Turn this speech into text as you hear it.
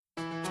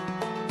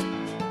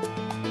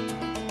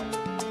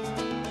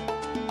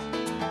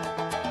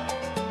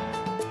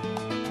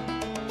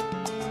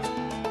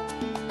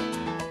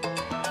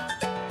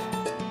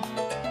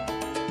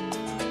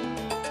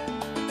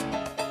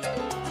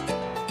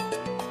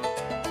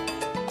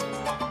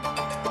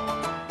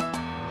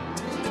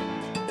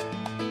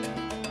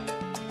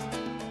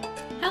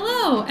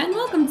Hello, and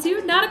welcome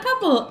to Not a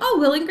Couple, a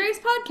Will and Grace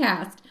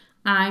podcast.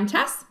 I'm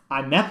Tess.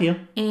 I'm Matthew.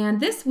 And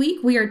this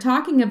week we are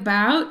talking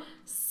about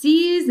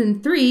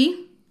Season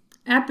 3,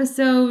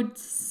 Episode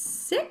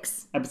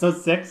 6?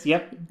 Episode 6,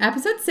 yep.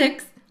 Episode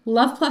 6,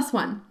 Love Plus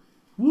One.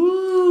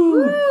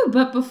 Woo! Woo!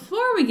 But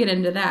before we get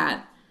into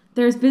that,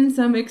 there's been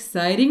some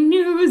exciting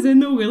news in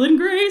the Will and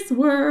Grace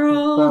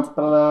world.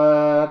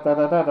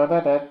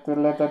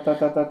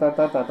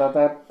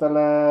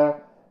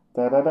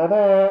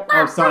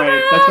 Oh,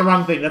 sorry. That's the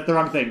wrong thing.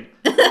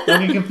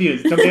 Don't get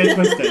confused. Don't get it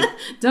twisted.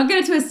 Don't get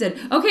it twisted.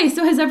 Okay,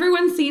 so has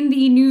everyone seen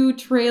the new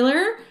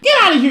trailer?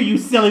 Get out of here, you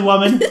silly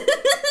woman!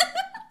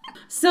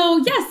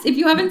 So, yes, if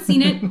you haven't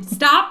seen it,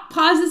 stop,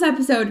 pause this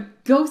episode,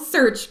 go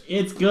search.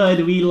 It's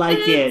good. We like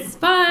it. It's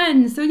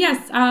fun. So,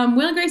 yes,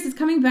 Will and Grace is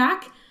coming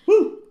back.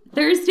 Woo!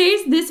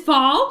 Thursdays this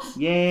fall.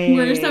 Yay!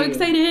 We're so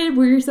excited.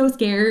 We're so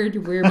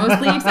scared. We're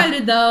mostly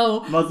excited,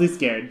 though. Mostly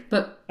scared.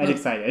 And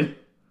excited.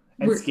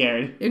 And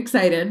scared.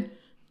 Excited.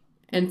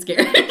 And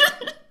scared.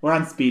 We're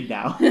on speed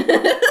now.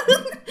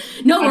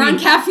 No, we're on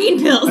caffeine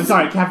pills. I'm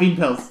sorry, caffeine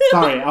pills.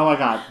 Sorry. Oh, my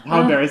God.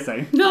 How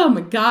embarrassing. Oh,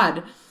 my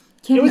God.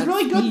 It was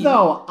really good,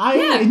 though.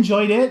 I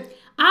enjoyed it.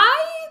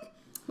 I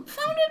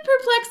found it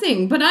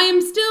perplexing, but I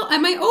am still...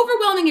 My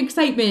overwhelming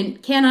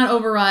excitement cannot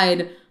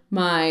override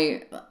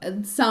my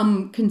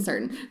some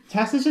concern.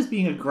 Tess is just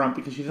being a grump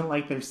because she didn't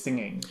like their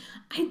singing.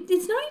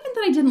 It's not even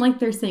that I didn't like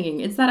their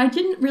singing. It's that I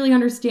didn't really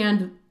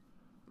understand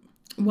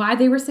why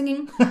they were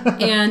singing.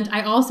 And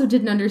I also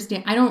didn't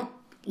understand...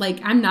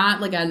 I'm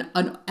not like an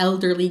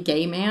elderly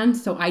gay man,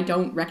 so I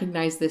don't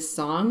recognize this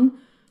song.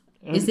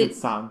 Is it a good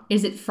song?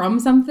 Is it from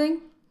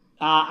something?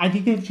 I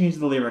think they've changed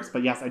the lyrics,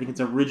 but yes, I think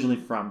it's originally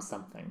from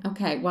something.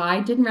 Okay, well, I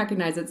didn't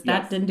recognize it, so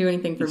that didn't do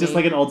anything for me. It's just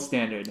like an old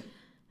standard.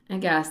 I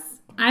guess.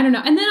 I don't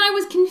know. And then I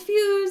was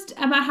confused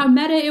about how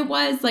meta it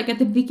was. Like, at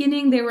the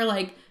beginning, they were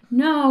like,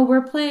 no,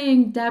 we're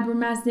playing Deborah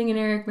Messing and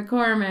Eric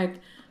McCormick.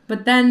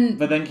 But then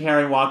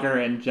Karen Walker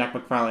and Jack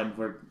McFarlane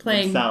were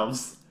playing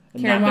themselves.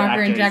 Karen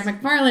Walker and Jack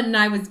McFarlane, and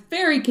I was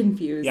very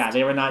confused. Yeah,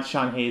 they were not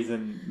Sean Hayes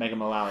and Megan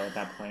Mullally at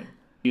that point.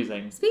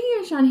 Speaking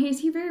of Sean Hayes,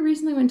 he very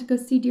recently went to go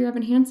see Dear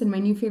Evan Hansen, my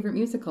new favorite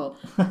musical.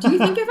 Do you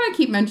think if I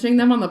keep mentioning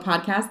them on the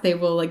podcast, they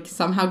will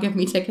somehow give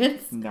me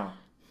tickets? No.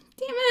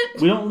 Damn it.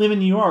 We don't live in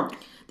New York.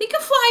 They could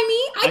fly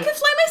me. I could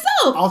fly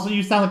myself. Also,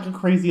 you sound like a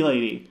crazy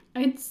lady.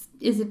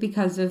 Is it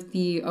because of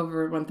the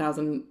over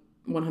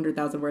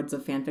 100,000 words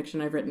of fan fiction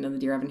I've written in the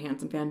Dear Evan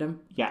Hansen fandom?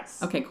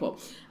 Yes. Okay, cool.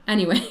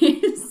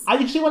 Anyways. I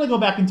actually want to go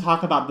back and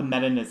talk about the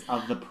meta-ness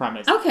of the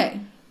premise.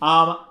 Okay.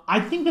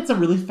 I think that's a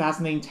really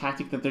fascinating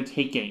tactic that they're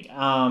taking.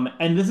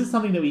 And this is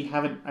something that we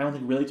haven't, I don't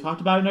think, really talked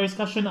about in our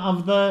discussion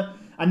of the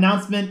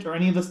announcement or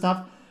any of the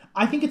stuff.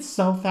 I think it's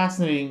so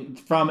fascinating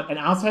from an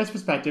outsider's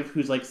perspective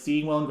who's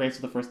seeing Will and Grace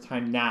for the first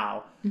time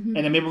now. Mm-hmm.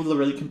 And I'm able to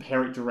really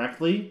compare it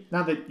directly.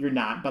 Not that you're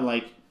not, but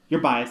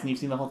you're biased and you've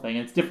seen the whole thing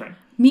and it's different.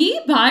 Me?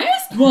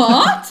 Biased?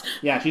 What?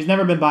 Yeah, she's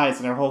never been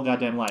biased in her whole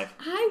goddamn life.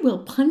 I will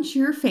punch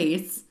your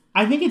face.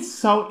 I think it's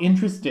so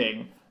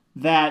interesting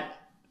that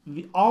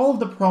all of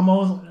the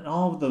promos and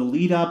all of the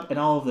lead up and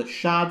all of the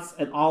shots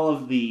and all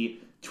of the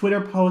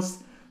Twitter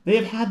posts, they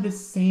have had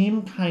this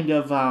same kind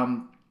of,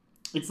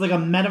 it's like a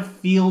meta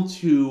feel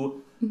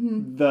to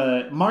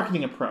the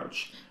marketing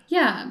approach.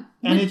 Yeah.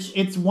 And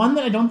it's one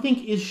that I don't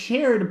think is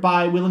shared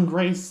by Will and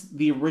Grace,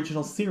 the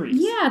original series.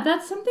 Yeah,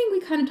 that's something we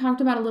kind of talked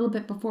about a little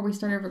bit before we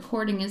started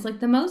recording, is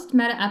the most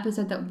meta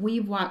episode that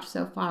we've watched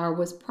so far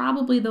was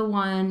probably the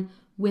one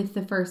with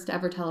the first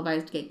ever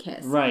televised gay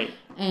kiss. Right.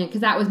 And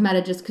because that was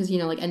meta just because,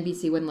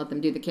 NBC wouldn't let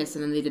them do the kiss,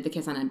 and then they did the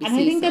kiss on NBC. And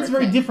I think that's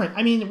very different.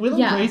 I mean, Will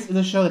and Grace is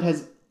a show that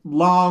has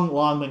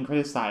long been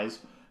criticized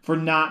for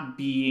not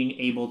being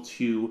able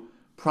to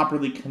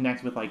properly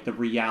connect with, the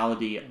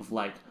reality of,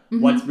 what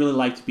it's really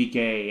like to be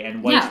gay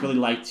and what it's really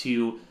like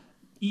to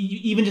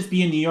even just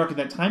be in New York at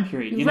that time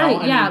period, you know?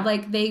 Right, I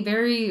mean, they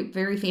very,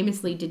 very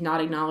famously did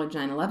not acknowledge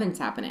 9/11's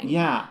happening.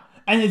 Yeah.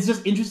 And it's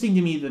just interesting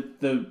to me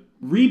that the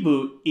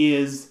reboot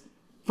is...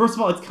 First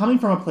of all, it's coming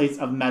from a place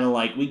of meta,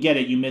 we get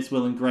it, you miss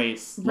Will and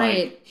Grace.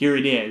 Right. Here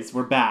it is,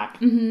 we're back.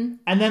 Mm-hmm.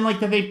 And then,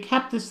 that they've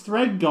kept this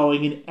thread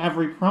going in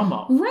every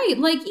promo. Right,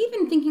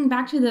 even thinking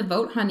back to the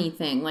Vote Honey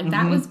thing,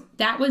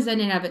 that was in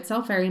and of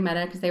itself very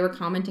meta, because they were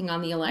commenting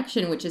on the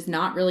election, which is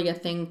not really a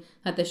thing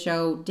that the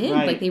show did.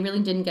 Right. They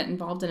really didn't get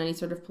involved in any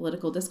sort of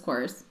political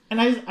discourse.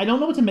 And I don't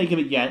know what to make of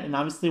it yet, and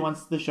obviously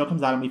once the show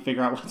comes out and we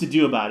figure out what to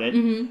do about it,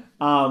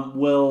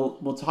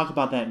 we'll talk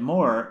about that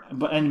more.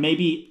 And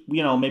maybe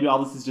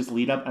all this is just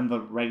lead up, and the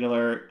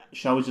regular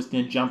show is just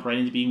going to jump right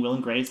into being Will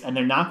and Grace, and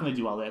they're not going to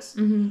do all this.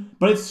 Mm-hmm.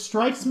 But it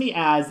strikes me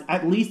as,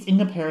 at least in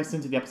comparison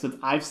to the episodes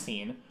I've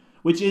seen,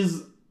 which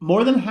is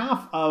more than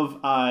half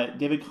of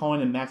David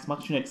Cohen and Max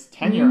Muchnick's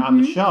tenure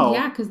on the show.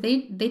 Yeah, because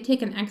they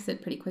take an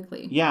exit pretty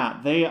quickly.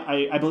 Yeah,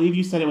 I believe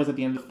you said it was at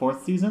the end of the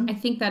 4th season? I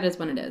think that is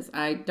when it is.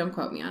 Don't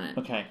quote me on it.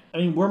 Okay. I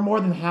mean, we're more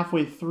than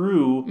halfway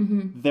through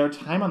their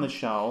time on the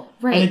show.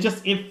 Right.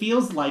 And it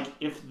feels like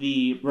if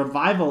the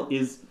revival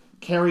is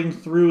carrying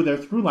through their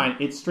through line,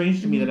 it's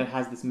strange to me that it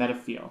has this meta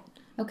feel.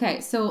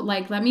 Okay, so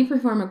let me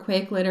perform a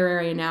quick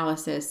literary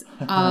analysis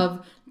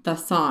of the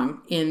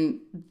song in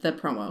the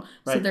promo.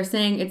 So Right. they're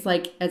saying it's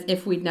as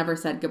if we'd never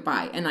said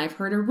goodbye. And I've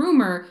heard a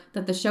rumor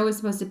that the show is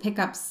supposed to pick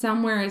up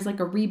somewhere as a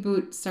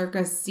reboot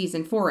circa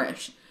season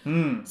 4-ish.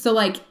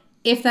 So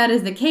if that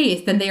is the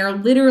case, then they are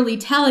literally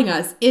telling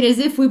us it is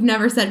if we've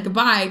never said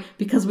goodbye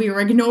because we were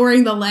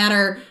ignoring the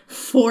latter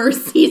 4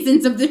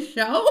 seasons of the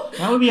show.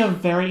 That would be a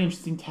very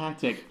interesting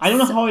tactic. I don't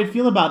know how I'd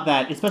feel about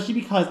that, especially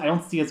because I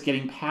don't see us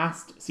getting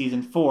past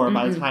season 4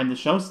 by the time the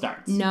show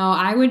starts. No,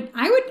 I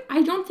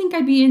don't think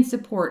I'd be in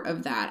support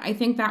of that. I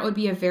think that would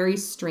be a very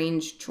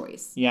strange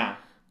choice. Yeah.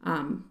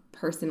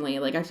 Personally,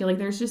 I feel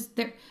like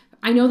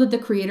I know that the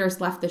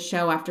creators left the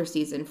show after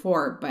season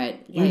 4,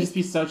 but It would just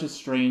be such a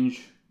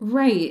strange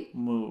right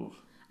move.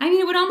 I mean,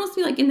 it would almost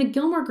be like in the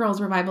Gilmore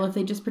Girls revival if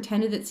they just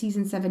pretended that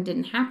season 7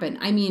 didn't happen.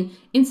 I mean,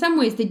 in some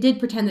ways they did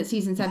pretend that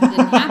season 7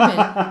 didn't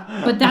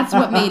happen, but that's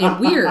what made it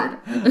weird.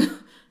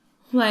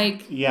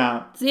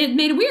 Yeah. It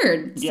made it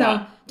weird.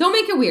 Yeah. So don't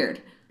make it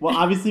weird. We'll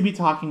obviously be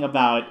talking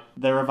about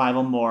the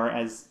revival more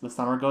as the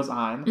summer goes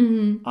on.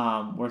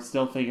 Mm-hmm. We're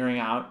still figuring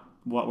out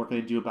what we're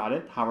going to do about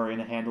it, how we're going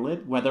to handle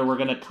it, whether we're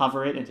going to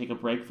cover it and take a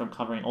break from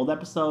covering old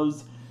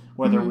episodes,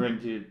 whether we're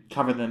going to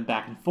cover them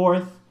back and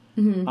forth.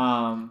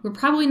 We're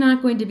probably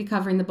not going to be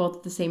covering them both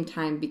at the same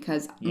time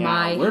because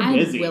my head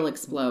busy. will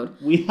explode.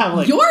 We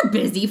have You're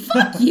busy.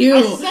 Fuck you.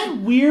 I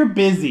said we're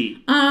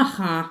busy.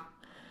 Uh-huh.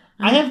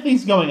 I have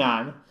things going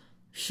on.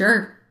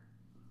 Sure.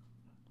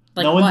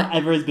 No one's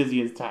ever as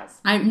busy as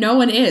Tess. No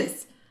one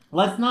is.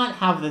 Let's not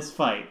have this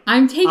fight.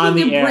 I'm taking on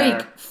the a break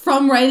air.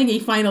 from writing a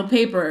final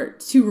paper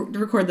to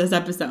record this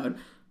episode.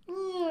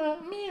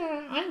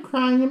 I'm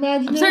crying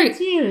imaginary I'm sorry.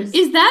 tears.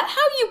 Is that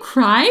how you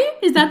cry?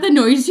 Is that the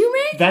noise you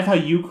make? That's how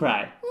you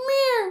cry.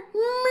 Meow,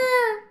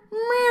 meow,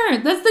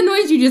 meow. That's the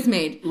noise you just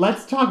made.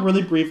 Let's talk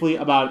really briefly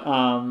about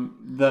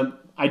the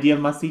idea of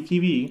must-see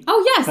TV.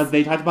 Oh, yes. Because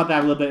they talked about that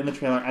a little bit in the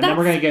trailer, and then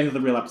we're going to get into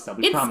the real episode,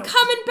 we promise. It's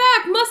coming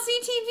back.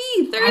 Must-see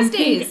TV.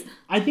 Thursdays.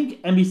 I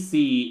think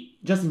NBC,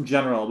 just in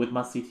general, with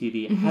must-see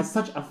TV, has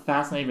such a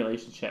fascinating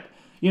relationship.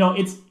 You know,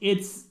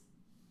 it's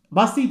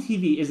must-see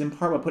TV is in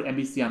part what put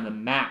NBC on the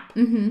map.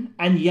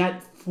 And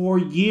yet, for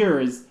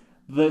years,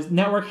 the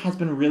network has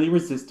been really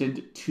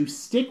resistant to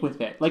stick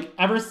with it.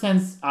 Ever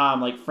since,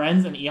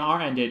 Friends and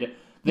ER ended,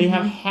 they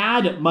have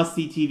had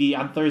must-see TV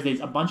on Thursdays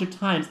a bunch of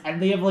times,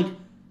 and they have,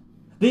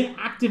 they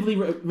actively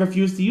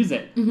refuse to use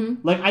it.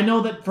 I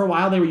know that for a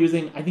while they were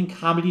using, I think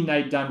Comedy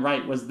Night Done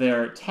Right was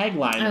their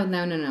tagline. Oh,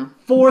 no.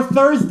 For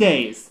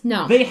Thursdays.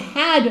 No. They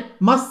had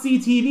must-see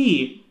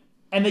TV,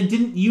 and they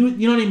didn't use,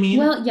 you know what I mean?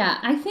 Well, yeah,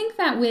 I think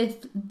that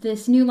with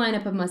this new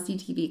lineup of must-see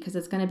TV, because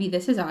it's going to be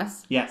This Is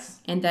Us. Yes.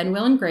 And then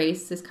Will and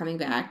Grace is coming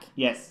back.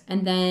 Yes.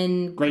 And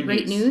then Great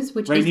News.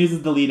 which Great News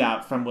is the lead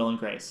out from Will and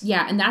Grace.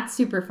 Yeah, and that's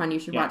super fun. You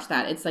should watch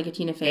that. It's like a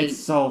Tina Fey. It's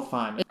so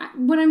fun.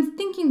 What I'm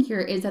thinking here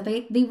is that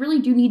they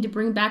really do need to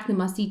bring back the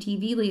must-see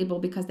TV label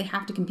because they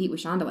have to compete with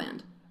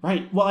Shondaland.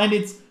 Right. Well, and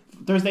it's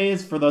Thursday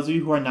is, for those of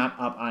you who are not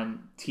up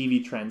on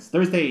TV trends,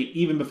 Thursday,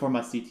 even before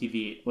must-see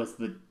TV, was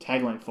the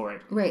tagline for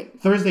it. Right.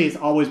 Thursday is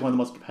always one of the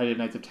most competitive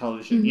nights of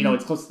television. You know,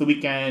 it's close to the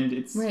weekend.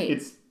 It's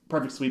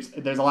perfect sweeps.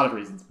 There's a lot of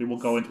reasons. We will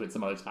go into it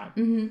some other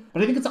time.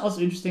 But I think it's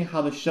also interesting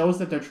how the shows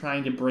that they're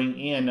trying to bring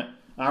in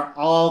are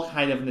all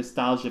kind of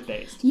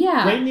nostalgia-based.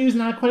 Yeah. Great News,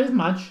 not quite as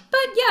much.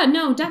 But yeah,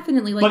 no,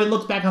 definitely. But it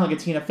looks back on a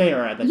Tina Fey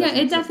era. That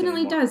it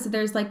definitely does. So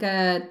there's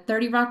a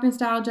 30 Rock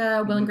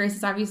nostalgia. Will and Grace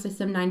is obviously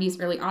some 90s,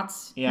 early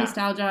aughts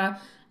nostalgia.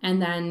 And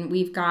then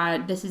we've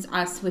got This Is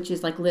Us, which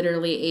is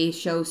literally a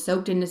show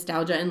soaked in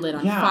nostalgia and lit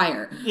on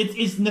fire.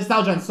 It's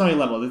nostalgia on so many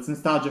levels. It's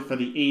nostalgia for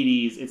the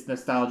 80s. It's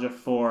nostalgia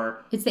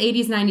for... It's the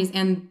 80s, 90s,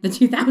 and the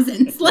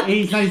 2000s. The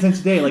 80s, 90s, and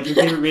today. Your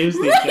favorite radio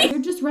station. They're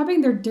just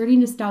rubbing their dirty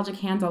nostalgic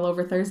hands all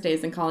over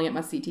Thursdays and calling it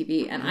must-see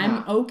TV. And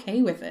I'm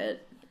okay with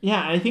it.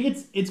 Yeah, and I think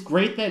it's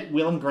great that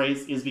Will and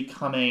Grace is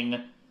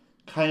becoming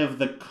kind of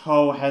the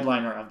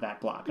co-headliner of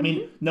that block. I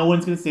mean, no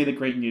one's going to say that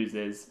Great News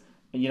is,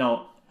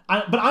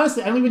 but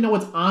honestly, I don't even know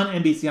what's on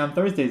NBC on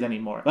Thursdays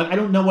anymore. I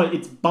don't know what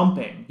it's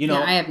bumping.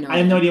 I have no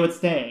idea. No idea what's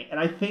staying. And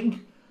I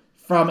think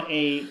from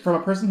a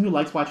person who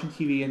likes watching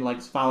TV and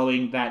likes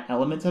following that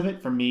element of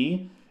it, for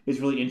me, it's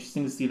really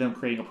interesting to see them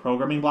creating a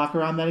programming block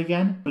around that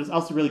again. But it's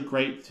also really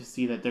great to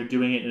see that they're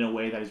doing it in a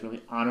way that is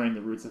really honoring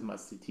the roots of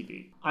must-see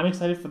TV. I'm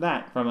excited for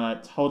that from a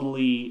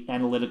totally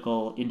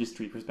analytical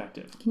industry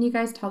perspective. Can you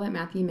guys tell that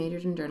Matthew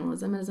majored in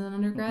journalism as an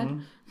undergrad?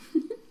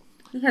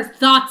 He has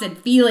thoughts and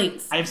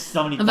feelings. I have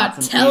so many thoughts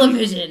and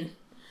television. Feelings.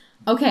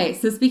 Okay,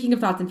 so speaking of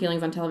thoughts and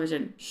feelings on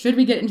television, should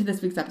we get into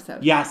this week's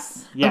episode?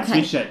 Yes, okay.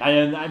 We should.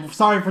 I'm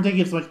sorry for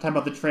taking up so much time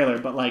about the trailer,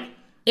 but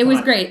it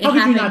was great. How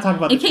could we not talk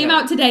about it? It came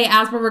out today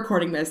as we're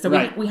recording this, so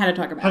we had to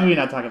talk about it. How could we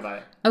not talk about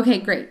it? Okay,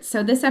 great.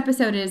 So this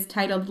episode is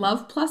titled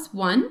Love Plus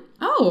One.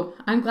 Oh,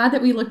 I'm glad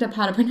that we looked up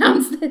how to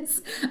pronounce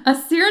this. A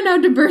Cyrano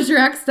de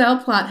Bergerac-style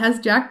plot has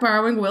Jack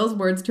borrowing Will's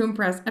words to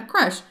impress a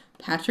crush,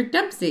 Patrick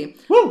Dempsey.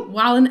 Woo!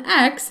 While an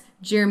ex,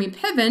 Jeremy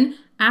Piven,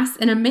 asks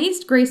an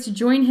amazed Grace to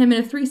join him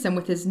in a threesome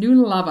with his new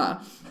lover,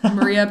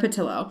 Maria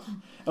Patillo.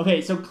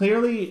 Okay, so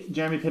clearly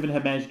Jeremy Piven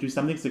had managed to do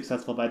something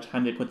successful by the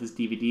time they put this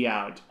DVD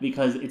out,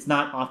 because it's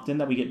not often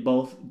that we get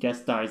both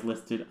guest stars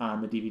listed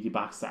on the DVD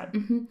box set.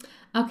 Mm-hmm.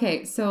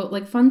 Okay,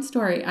 so, fun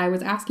story. I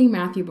was asking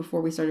Matthew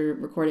before we started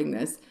recording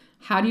this,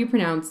 how do you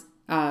pronounce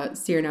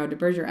Cyrano de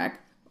Bergerac?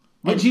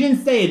 But she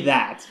didn't say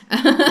that.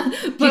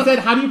 She said,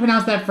 how do you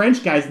pronounce that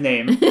French guy's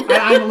name? And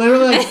I'm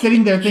literally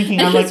sitting there thinking,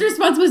 and his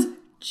response was,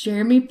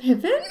 Jeremy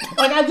Piven?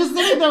 I'm just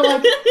sitting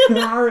there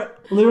there are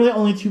literally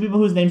only 2 people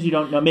whose names you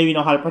don't know, maybe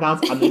know how to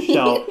pronounce on this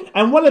show.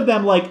 And one of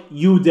them,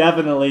 you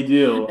definitely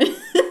do.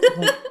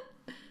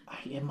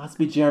 It must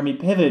be Jeremy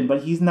Piven,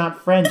 but he's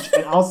not French.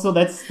 And also,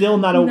 that's still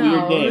not a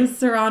weird name. No, it was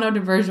Cyrano de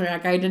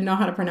Bergerac. I didn't know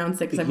how to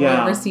pronounce it because I've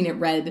never seen it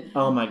read.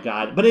 Oh my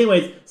god. But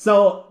anyways,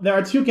 so there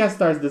are 2 guest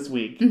stars this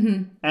week.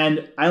 Mm-hmm.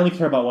 And I only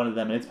care about one of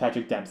them, and it's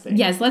Patrick Dempsey.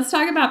 Yes, let's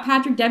talk about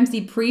Patrick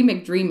Dempsey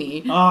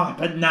pre-McDreamy. Oh,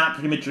 but not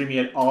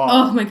pre-McDreamy at all.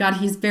 Oh my god,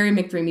 he's very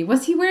McDreamy.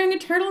 Was he wearing a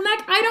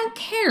turtleneck? I don't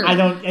care.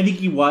 I think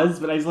he was,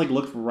 but I just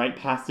looked right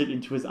past it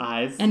into his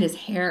eyes. And his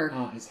hair.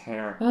 Oh, his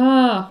hair.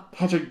 Oh.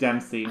 Patrick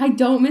Dempsey. I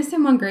don't miss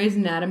him on Grey's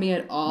Anatomy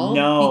at all.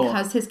 No.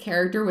 Because his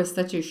character was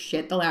such a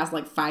shit the last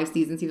 5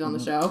 seasons he was on the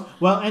show.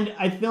 Well, and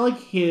I feel like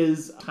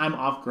his time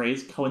off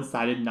Grey's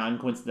coincided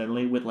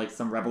non-coincidentally with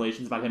some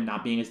revelations about him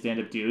not being a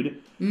stand-up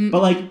dude.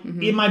 But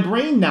in my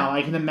brain now,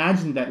 I can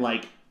imagine that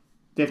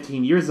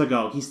 15 years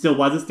ago, he still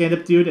was a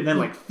stand-up dude, and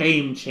then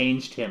fame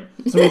changed him.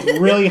 So he's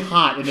really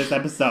hot in this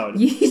episode.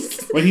 Yes.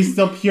 Where he's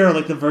still pure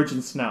like the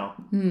virgin snow.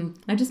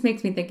 That just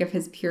makes me think of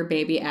his pure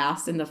baby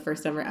ass in the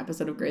first ever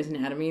episode of Grey's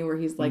Anatomy, where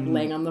he's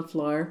laying on the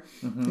floor.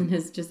 And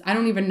his I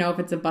don't even know if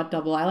it's a butt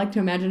double. I like to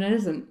imagine it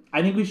isn't.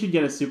 I think we should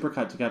get a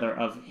supercut together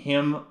of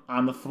him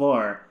on the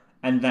floor,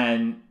 and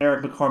then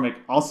Eric McCormick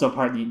also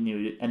partly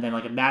nude, and then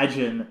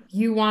imagine...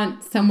 You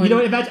want someone... You know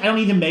what, imagine, I don't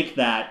need to make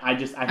that. I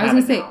was going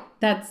to say,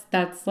 that's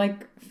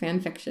fan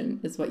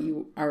fiction is what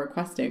you are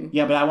requesting.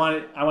 Yeah, but I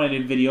want it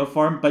in video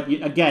form, but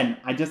again,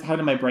 I just have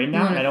it in my brain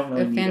now, and I don't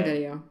really need it. Fan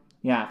video.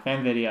 Yeah,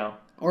 fan video.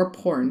 Or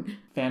porn.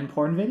 Fan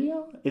porn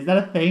video? Is that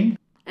a thing?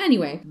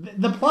 Anyway.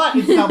 The plot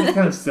itself is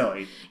kind of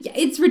silly. Yeah,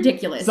 it's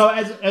ridiculous. So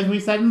as we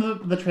said in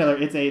the trailer,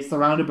 it's a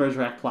Cyrano de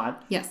Bergerac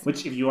plot. Yes.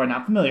 Which, if you are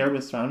not familiar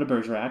with Cyrano de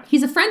Bergerac...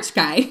 He's a French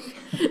guy.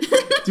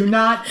 Do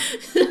not...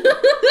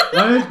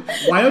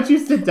 Why don't you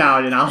sit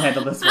down and I'll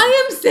handle this one?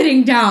 I am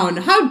sitting down.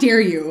 How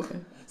dare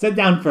you? Sit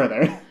down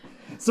further.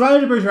 Cyrano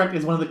de Bergerac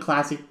is one of the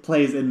classic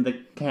plays in the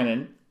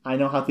canon. I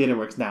know how theater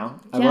works now.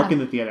 I work in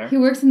the theater. He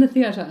works in the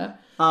theater.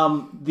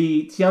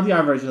 The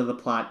TLDR version of the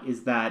plot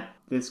is that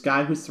this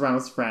guy who's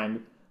Cyrano's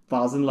friend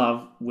falls in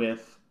love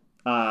with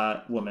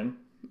a woman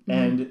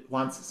and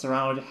wants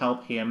Cyrano to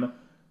help him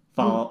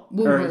help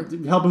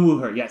him woo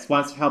her. Yes,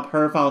 wants to help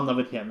her fall in love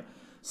with him.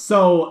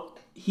 So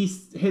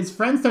his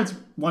friend starts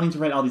wanting to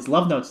write all these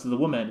love notes to the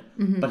woman,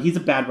 but he's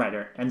a bad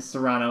writer, and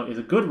Cyrano is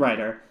a good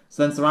writer.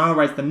 So then Cyrano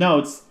writes the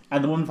notes,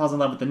 and the woman falls in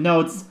love with the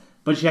notes,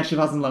 but she actually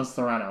falls in love with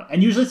Cyrano.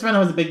 And usually Cyrano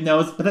has a big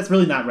nose, but that's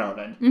really not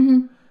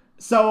relevant.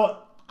 So,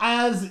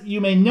 as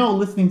you may know,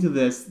 listening to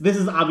this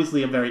is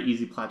obviously a very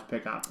easy plot to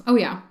pick up. Oh,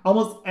 yeah.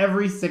 Almost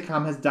every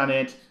sitcom has done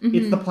it.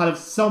 It's the plot of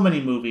so many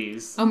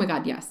movies. Oh my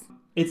god, yes.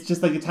 It's just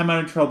the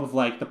time-honored trope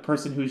of the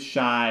person who's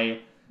shy.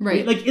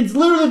 Right. It's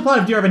literally the plot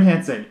of Dear Evan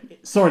Hansen.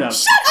 Sort of.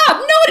 Shut up!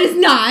 No, it is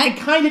not! It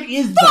kind of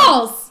is,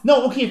 False!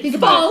 No, okay, think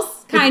about it.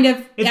 False, kind of.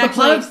 It's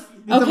actually.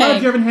 the plot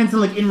of Dear Evan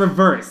Hansen, in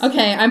reverse.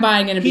 Okay, I'm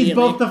buying it immediately. He's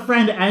both the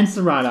friend and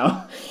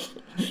Cyrano.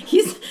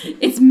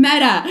 It's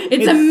meta.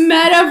 It's a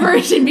meta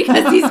version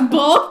because he's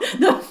both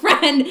the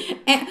friend,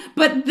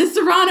 but the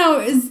Cyrano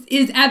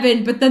is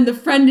Evan, but then the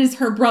friend is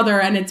her brother,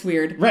 and it's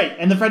weird. Right,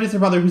 and the friend is her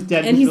brother who's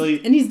dead. And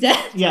he's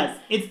dead. Yes,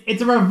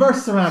 it's a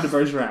reverse Cyrano de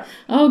Bergerac.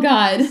 Oh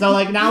god.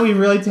 So now we've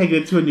really taken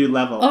it to a new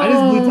level. I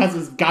just blew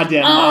Tessa's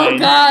goddamn mind. Oh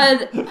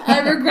god, I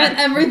regret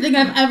everything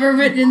I've ever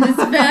written in this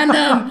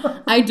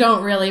fandom. I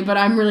don't really, but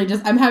I'm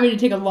having to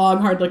take a long,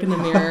 hard look in the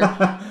mirror.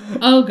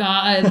 Oh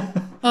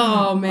god.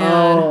 Oh,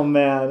 man. Oh,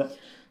 man.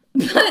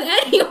 But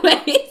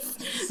anyways.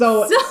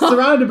 So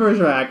Cyrano de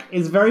Bergerac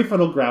is very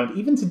fertile ground,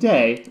 even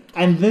today,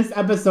 and this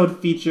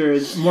episode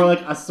features more like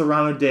a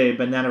Cyrano de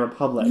Banana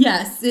Republic.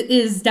 Yes, it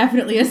is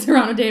definitely a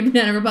Cyrano de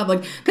Banana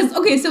Republic. Because,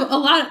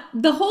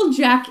 the whole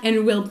Jack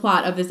and Will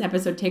plot of this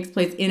episode takes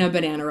place in a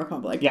Banana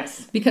Republic.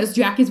 Yes. Because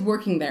Jack is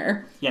working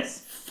there.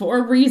 Yes.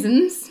 For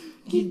reasons.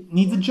 He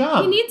needs a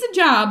job. He needs a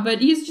job, but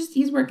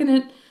he's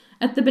working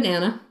at the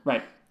Banana.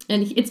 Right.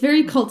 And it's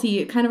very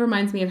culty. It kind of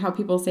reminds me of how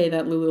people say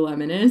that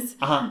Lululemon is.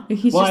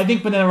 Well, I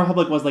think Banana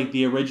Republic was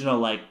the original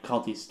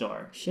culty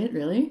store. Shit,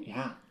 really?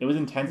 Yeah, it was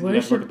intense.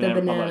 Worship the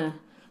banana.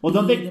 Well,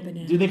 don't they?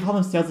 Do they call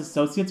them sales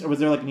associates, or was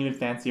there an even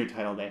fancier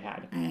title they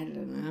had? I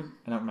don't know.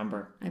 I don't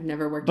remember. I've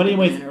never worked. But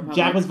anyways,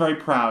 Jack was very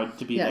proud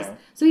to be there.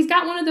 So he's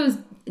got one of those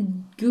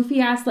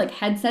goofy ass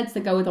headsets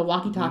that go with a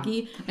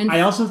walkie-talkie. And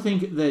I also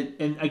think that,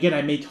 and again,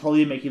 I may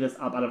totally be making this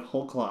up out of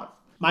whole cloth.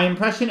 My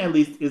impression, at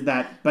least, is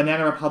that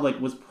Banana Republic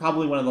was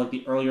probably one of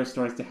the earlier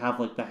stores to have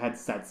the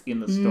headsets in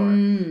the store.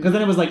 Because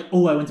then it was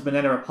I went to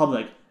Banana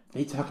Republic.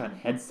 They took on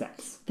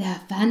headsets.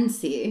 They're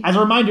fancy. As a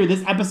reminder,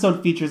 this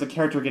episode features a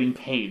character getting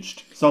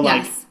paged. So,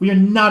 Yes. we are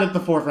not at the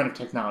forefront of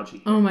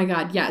technology. Oh my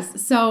god,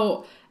 yes.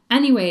 So,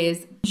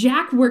 anyways,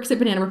 Jack works at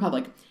Banana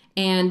Republic,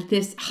 and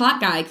this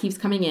hot guy keeps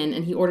coming in,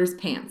 and he orders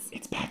pants.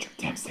 It's Patrick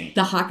Dempsey.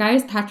 The hot guy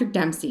is Patrick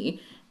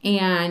Dempsey,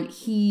 and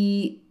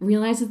he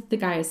realizes that the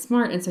guy is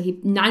smart, and so he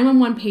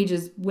 911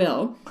 pages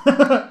Will.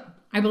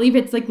 I believe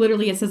it's like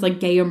literally it says like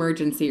gay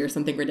emergency or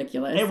something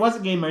ridiculous. It was a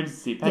gay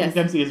emergency. Patrick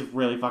Dempsey is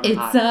really fucking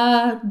hot. It's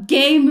a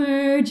gay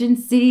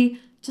emergency.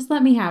 Just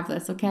let me have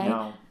this, okay?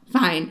 No.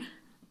 Fine.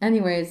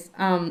 Anyways,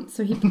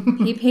 so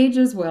he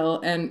pages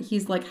Will, and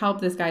he's like,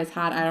 help, this guy's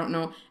hot. I don't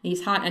know. And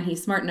he's hot and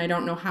he's smart, and I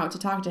don't know how to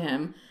talk to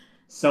him.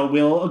 So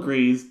Will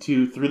agrees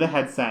to, through the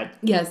headset,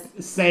 Yes.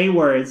 say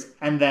words,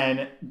 and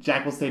then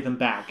Jack will say them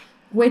back.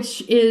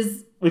 Which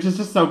is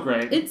just so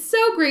great. It's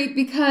so great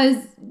because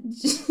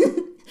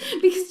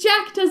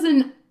Jack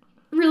doesn't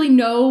really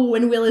know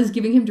when Will is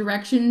giving him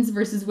directions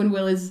versus when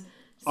Will is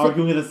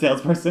arguing with a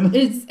salesperson.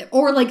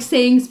 Or like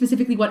saying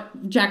specifically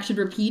what Jack should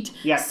repeat.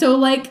 Yeah. So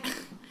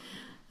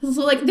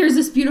there's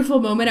this beautiful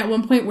moment at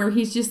one point where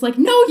he's just like,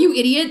 "No, you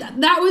idiot!"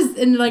 That was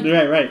and like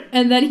right.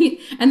 And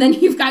then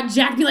you've got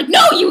Jack be like,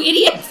 "No, you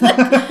idiot!"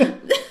 Like,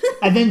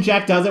 and then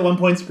Jack does at one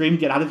point scream,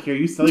 "Get out of here,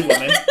 you silly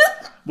woman!"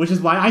 Which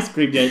is why I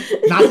screamed it.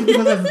 Not just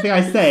because that's the thing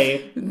I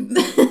say,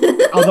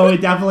 although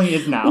it definitely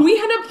is now. We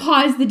had to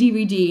pause the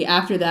DVD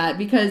after that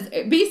because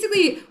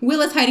basically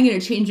Will is hiding in a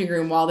changing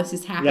room while this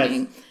is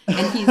happening. Yes.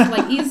 And he's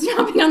like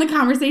eavesdropping on the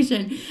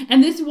conversation.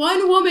 And this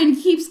one woman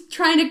keeps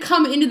trying to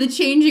come into the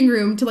changing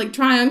room to like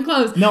try on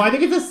clothes. No, I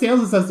think it's a sales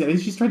associate. I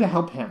think she's trying to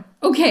help him.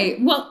 Okay,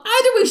 well,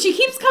 either way, she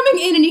keeps coming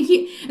in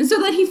and so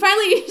then he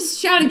finally is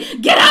shouting,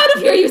 "Get out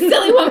of here, you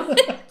silly woman!"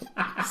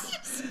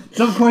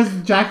 So of course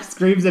Jack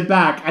screams it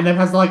back and then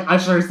has to like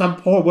usher some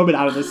poor woman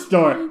out of the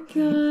store.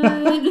 Oh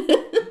my god.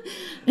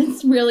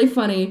 It's really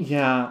funny.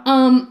 Yeah.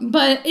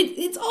 But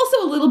it's also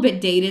a little bit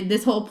dated,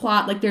 this whole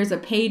plot. Like, there's a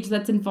page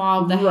that's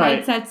involved, the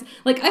headsets.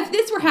 Like, if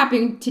this were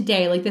happening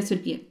today, like, this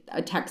would be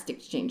a text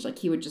exchange. Like,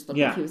 he would just look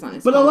like he was on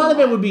his phone. But a lot of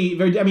it would be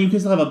very, I mean, you could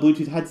still have a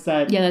Bluetooth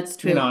headset. Yeah, that's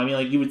true. You know, I mean,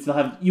 like, you would still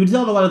have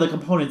a lot of the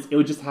components. It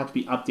would just have to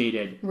be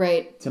updated.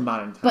 Right. To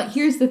modern times. But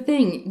here's the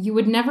thing. You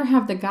would never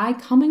have the guy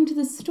coming to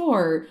the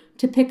store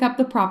to pick up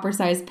the proper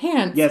size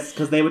pants. Yes,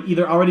 because they would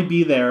either already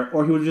be there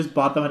or he would have just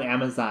bought them on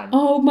Amazon.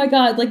 Oh my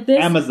god, like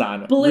this.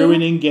 Amazon.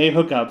 Ruining gay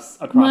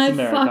hookups across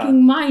America. My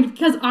fucking mind,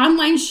 because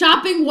online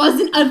shopping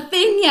wasn't a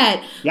thing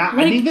yet. Yeah,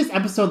 like, I think this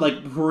episode,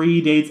 like,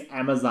 predates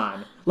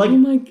Amazon. Like, oh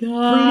my god.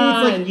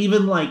 Predates, like,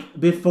 even, like,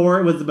 before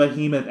it was the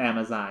behemoth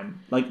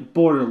Amazon. Like,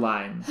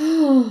 borderline.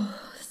 Oh,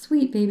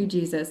 sweet baby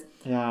Jesus.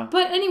 Yeah.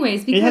 But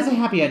anyways, because it has a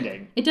happy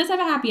ending. It does have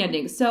a happy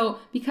ending. So,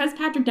 because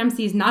Patrick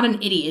Dempsey is not an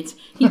idiot,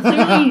 he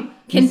clearly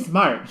he's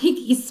smart.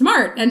 He's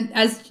smart. And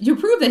as to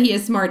prove that he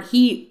is smart,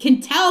 he can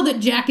tell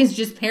that Jack is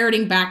just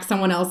parroting back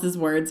someone else's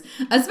words.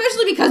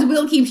 Especially because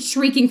Will keeps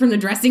shrieking from the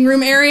dressing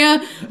room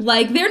area.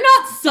 Like, they're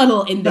not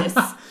subtle in this.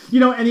 You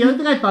know, and the other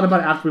thing I thought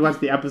about after we watched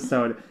the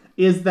episode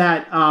is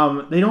that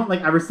they don't,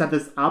 like, ever set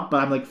this up,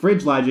 but I'm, like,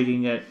 fridge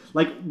logicking it.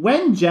 Like,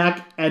 when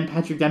Jack and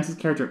Patrick Dempsey's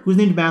character, who's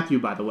named Matthew,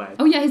 by the way.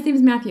 Oh, yeah, his name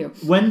is Matthew.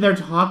 When they're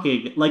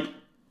talking, like,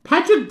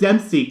 Patrick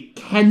Dempsey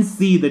can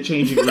see the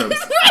changing rooms.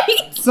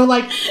 Right! So,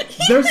 like,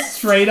 they're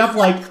straight up,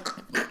 like,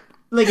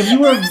 if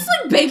you were... They're just,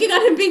 like, banking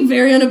on him being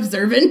very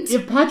unobservant.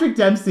 If Patrick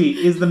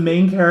Dempsey is the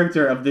main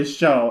character of this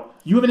show,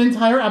 you have an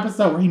entire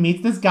episode where he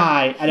meets this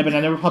guy at a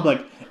Banana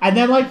Republic, and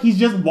then, like, he's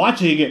just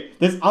watching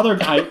this other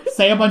guy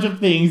say a bunch of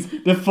things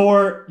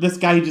before this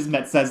guy he just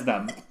met says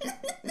them.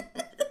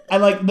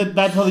 And, like,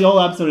 that's how the whole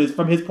episode is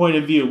from his point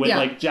of view, with,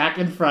 like, Jack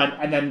in front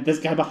and then this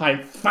guy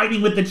behind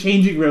fighting with the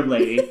changing room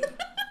lady.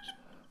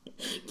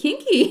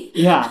 Kinky.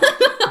 Yeah.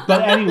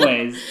 But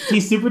anyways,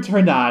 he's super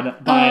turned on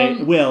by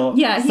Will.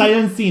 Yeah. Sight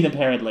unseen,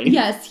 apparently.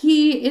 Yes,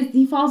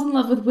 he falls in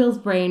love with Will's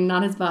brain,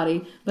 not his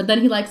body. But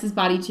then he likes his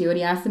body, too, and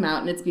he asks him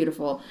out, and it's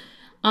beautiful.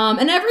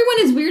 And everyone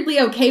is weirdly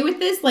okay with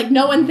this. Like,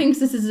 no one thinks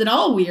this is at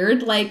all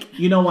weird. Like,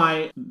 you know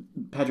why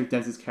Patrick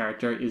Dempsey's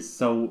character is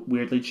so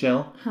weirdly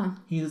chill? Huh.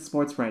 He's a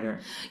sports writer.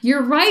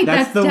 You're right.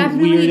 That's the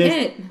definitely weirdest.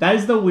 It. That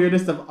is the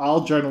weirdest of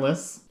all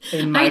journalists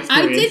in my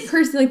experience. I did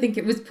personally think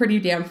it was pretty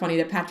damn funny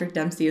that Patrick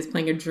Dempsey is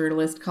playing a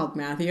journalist called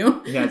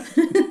Matthew. Yes.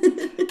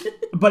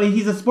 But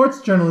he's a sports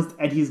journalist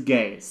and he's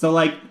gay. So,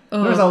 like,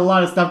 there's a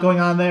lot of stuff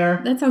going on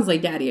there. That sounds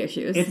like daddy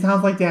issues. It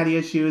sounds like daddy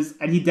issues.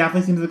 And he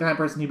definitely seems the kind of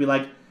person who'd be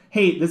like,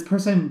 hey, this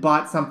person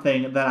bought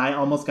something that I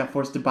almost got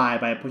forced to buy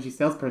by a pushy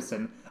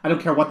salesperson. I don't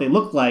care what they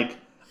look like.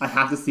 I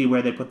have to see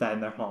where they put that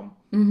in their home.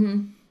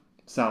 Mm-hmm.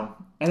 So,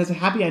 and it's a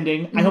happy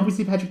ending. Mm-hmm. I hope we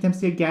see Patrick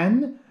Dempsey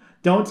again.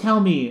 Don't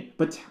tell me,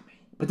 but tell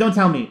me. But don't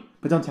tell me,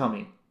 but don't tell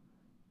me.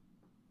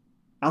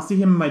 I'll see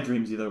him in my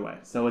dreams either way.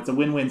 So it's a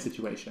win-win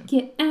situation.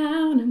 Get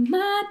out of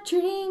my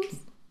dreams.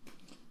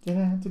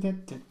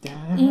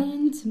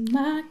 Into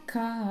my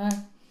car.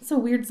 It's a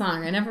weird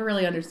song. I never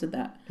really understood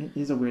that. It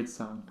is a weird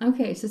song.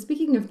 Okay, so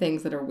speaking of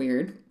things that are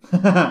weird,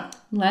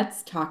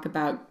 let's talk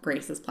about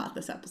Grace's plot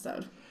this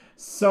episode.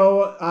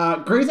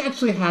 So, Grace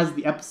actually has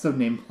the episode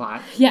name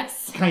plot.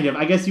 Yes. Kind of.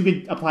 I guess you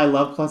could apply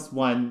Love Plus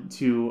One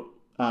to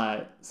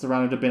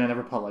Serrano de Banana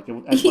Republic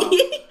as well.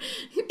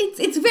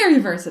 It's very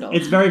versatile.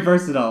 It's very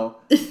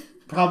versatile.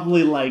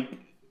 Probably like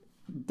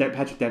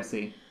Patrick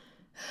Dempsey.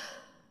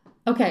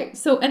 Okay,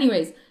 so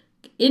anyways,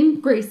 in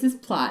Grace's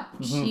plot,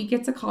 she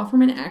gets a call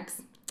from an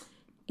ex,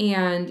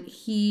 and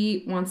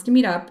he wants to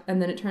meet up,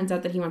 and then it turns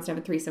out that he wants to have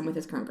a threesome with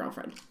his current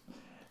girlfriend.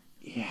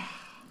 Yeah.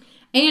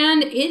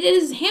 And it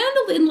is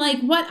handled in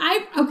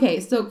okay,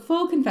 so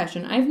full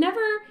confession, I've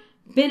never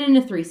been in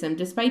a threesome,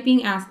 despite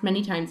being asked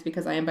many times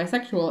because I am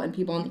bisexual and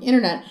people on the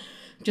internet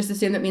just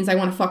assume that means I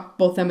want to fuck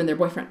both them and their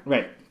boyfriend.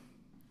 Right.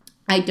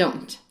 I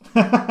don't.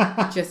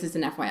 Just as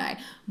an FYI.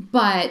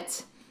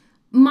 But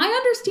my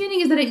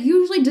understanding is that it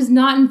usually does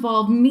not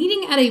involve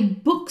meeting at a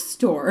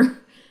bookstore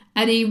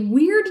at a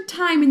weird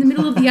time in the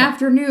middle of the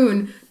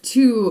afternoon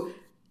to,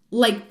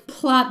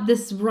 plot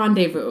this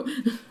rendezvous.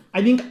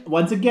 I think,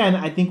 once again,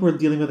 we're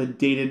dealing with a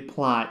dated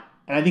plot.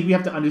 And I think we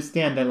have to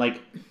understand that,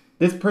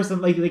 this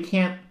person, they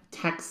can't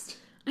text.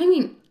 I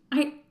mean,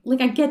 I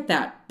get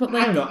that, but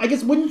I don't know. I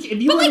guess wouldn't you,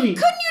 if you but were couldn't you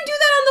do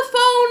that on the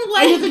phone?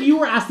 I guess if you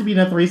were asked to be in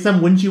a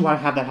threesome, wouldn't you want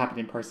to have that happen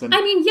in person?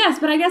 I mean, yes,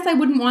 but I guess I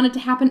wouldn't want it to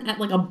happen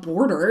at a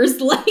Borders.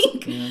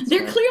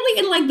 They're clearly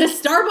in the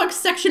Starbucks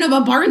section of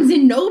a Barnes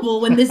and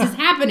Noble when this is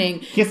happening.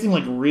 Kissing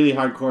really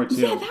hardcore too.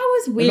 Yeah, that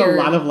was weird. There's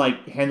a lot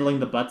of handling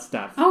the butt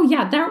stuff. Oh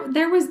yeah,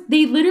 there was.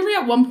 They literally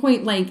at one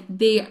point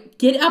they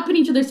get up in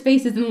each other's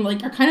faces and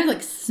are kind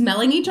of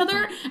smelling each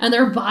other, and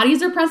their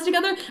bodies are pressed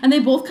together, and they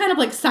both kind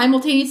of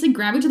simultaneously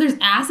grab each other's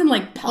ass and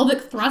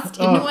pelvic thrust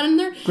into one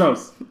another.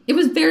 Gross. It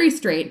was very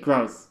straight.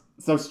 Gross.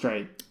 So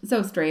straight.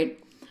 So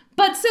straight.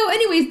 But so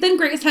anyways, then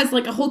Grace has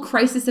a whole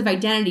crisis of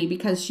identity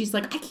because she's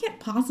I can't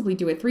possibly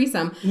do a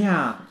threesome.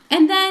 Yeah.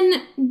 And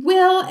then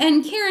Will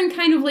and Karen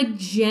kind of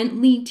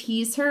gently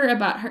tease her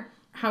about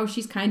how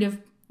she's kind of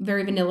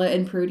very vanilla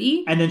and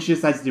prudy. And then she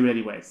decides to do it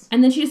anyways.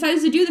 And then she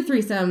decides to do the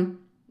threesome,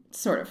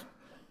 sort of.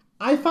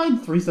 I find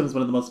threesomes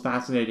one of the most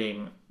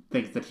fascinating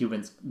things that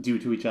humans do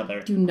to each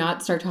other. Do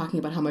not start talking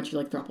about how much you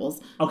like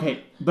thruples.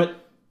 Okay,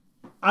 but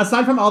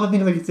aside from all the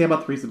things I can say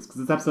about threesomes, because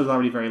this episode is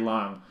already very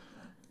long,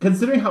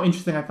 considering how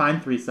interesting I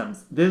find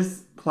threesomes,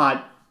 this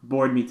plot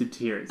bored me to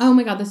tears. Oh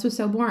my god, this was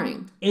so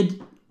boring. It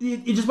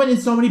just went in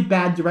so many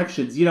bad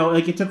directions.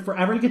 It took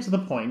forever to get to the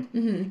point.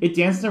 Mm-hmm. It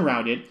danced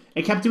around it.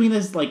 It kept doing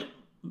this,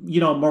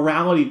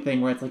 morality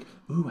thing where it's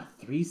ooh, a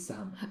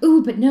threesome.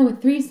 Ooh, but no, a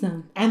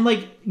threesome. And,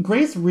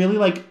 Grace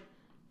really,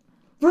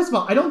 first of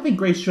all, I don't think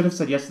Grace should have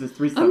said yes to this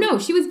threesome. Oh, no,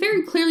 she was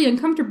very clearly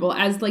uncomfortable,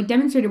 as,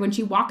 demonstrated when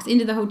she walks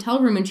into the hotel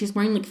room and she's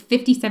wearing,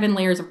 57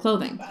 layers of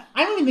clothing.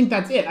 I don't even think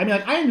that's it. I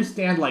mean, I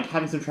understand,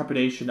 having some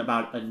trepidation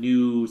about a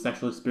new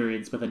sexual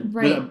experience with a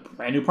brand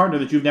new partner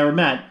that you've never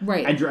met.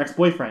 Right. And your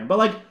ex-boyfriend.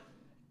 But,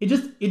 it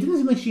didn't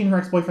seem like she and her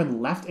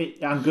ex-boyfriend left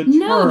it on good terms.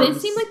 No,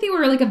 it seemed like they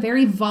were, a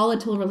very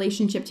volatile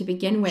relationship to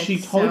begin with. She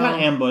totally got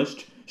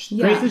ambushed.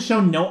 Yeah. Grace has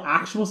shown no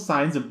actual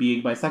signs of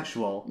being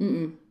bisexual.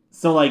 Mm-mm.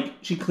 So,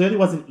 she clearly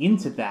wasn't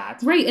into that.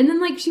 Right, and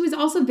then, she was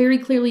also very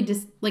clearly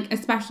just,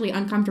 especially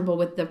uncomfortable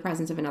with the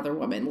presence of another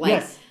woman.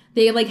 Yes.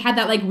 They, had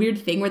that, weird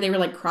thing where they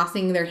were,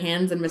 crossing their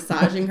hands and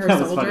massaging her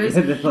shoulders.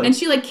 And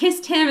she,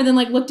 kissed him and then,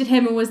 looked at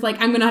him and was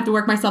I'm gonna have to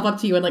work myself up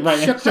to you, and,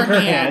 shook her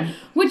hand.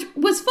 Which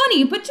was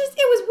funny, but just, it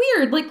was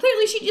weird.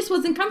 Clearly she just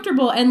wasn't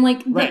comfortable, and,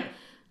 Right.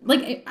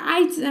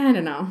 I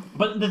don't know.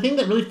 But the thing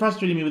that really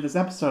frustrated me with this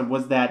episode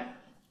was that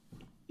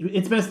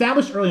it's been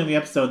established early in the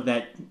episode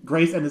that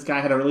Grace and this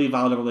guy had a really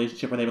volatile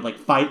relationship where they would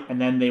fight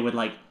and then they would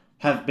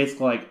have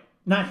basically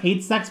not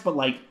hate sex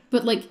but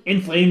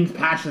inflamed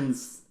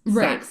passions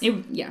right. sex.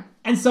 Yeah.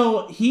 And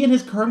so he and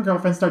his current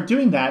girlfriend start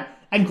doing that,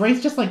 and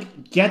Grace just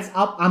gets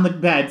up on the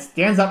bed,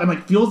 stands up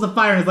and fuels the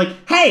fire and is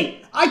hey,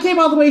 I came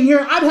all the way here,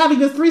 I'm having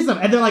this threesome.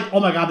 And they're oh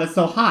my god, that's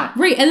so hot.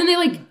 Right, and then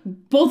they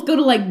both go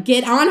to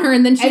get on her,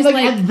 and then she's and,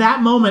 at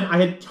that moment I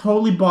had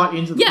totally bought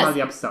into the part of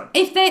the episode.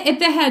 If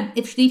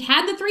they'd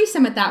had the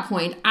threesome at that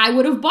point, I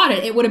would have bought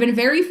it. It would have been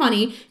very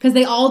funny because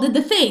they all did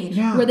the thing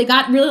where they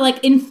got really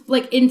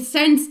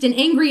incensed and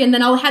angry and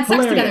then all had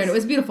sex together, and it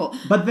was beautiful.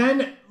 But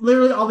then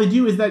literally all they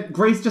do is that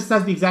Grace just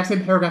says the exact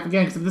same paragraph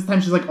again, except this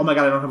time she's oh my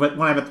god, I don't want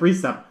to have a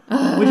threesome.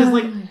 Which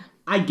is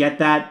I get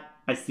that.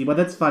 I see why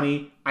that's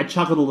funny. I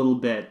chuckled a little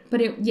bit. But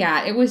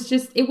it was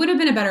just, it would have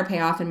been a better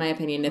payoff in my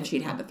opinion if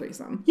she'd had the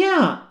threesome.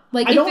 Yeah.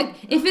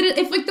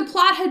 If the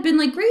plot had been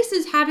Grace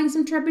is having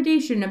some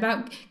trepidation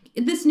about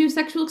this new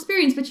sexual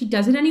experience, but she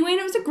does it anyway,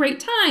 and it was a great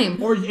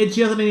time. Or she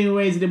does it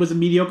anyways, and it was a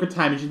mediocre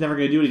time, and she's never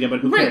going to do it again,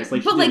 but who cares? But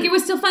it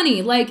was still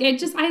funny.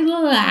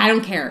 I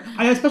don't care.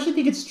 I especially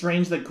think it's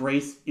strange that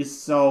Grace is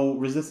so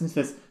resistant to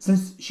this,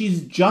 since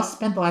she's just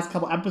spent the last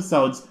couple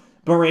episodes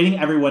berating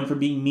everyone for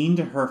being mean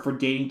to her for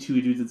dating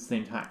two dudes at the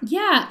same time.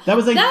 Yeah. That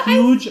was a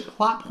huge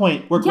plot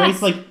point where Grace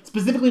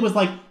specifically was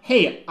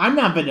hey, I'm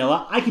not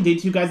vanilla. I can date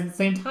two guys at the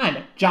same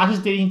time. Josh is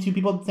dating two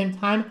people at the same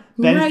time.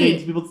 Ben is dating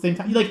two people at the same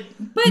time.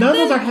 None of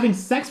those are having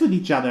sex with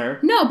each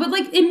other. No, but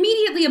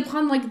immediately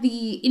upon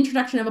the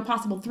introduction of a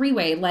possible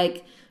three-way,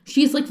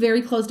 she's like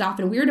very closed off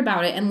and weird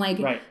about it and like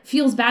Right.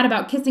 feels bad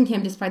about kissing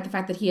him despite the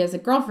fact that he has a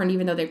girlfriend,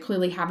 even though they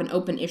clearly have an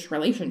open-ish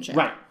relationship.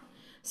 Right.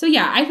 So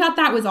yeah, I thought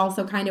that was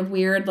also kind of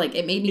weird. Like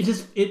it made me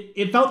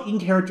It felt in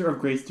character of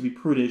Grace to be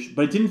prudish,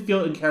 but it didn't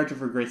feel in character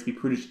for Grace to be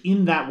prudish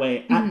in that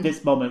way at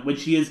this moment when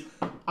she is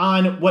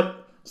on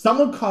what some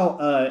would call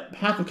a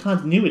path of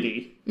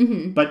continuity.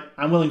 But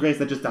I'm Will and Grace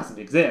that just doesn't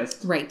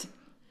exist. right.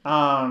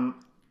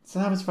 So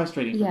that was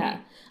frustrating for me.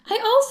 I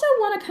also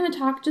want to kind of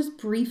talk just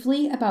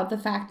briefly about the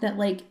fact that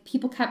like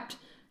people kept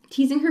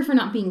teasing her for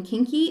not being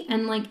kinky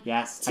and like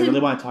Yes, I really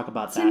want to talk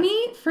about that. to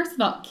me, first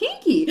of all,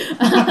 kinky.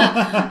 But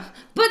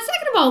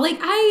second of all, like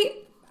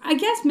I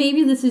guess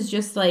maybe this is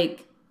just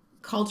like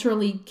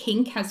culturally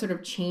kink has sort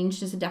of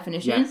changed as a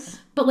definition. Yes.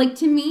 But like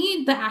to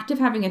me, the act of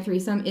having a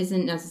threesome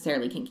isn't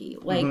necessarily kinky.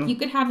 Like you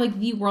could have like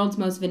the world's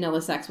most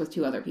vanilla sex with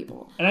two other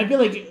people. And I feel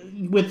like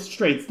with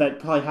straights that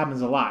probably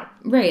happens a lot.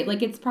 Right.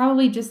 Like it's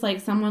probably just like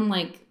someone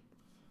like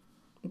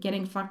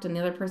getting fucked and the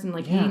other person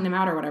like eating them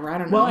out or whatever. I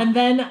don't know. Well, and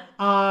then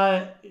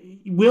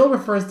Will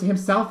refers to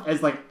himself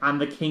as like on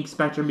the kink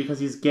spectrum because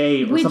he's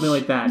gay or something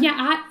like that.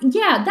 Yeah,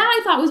 that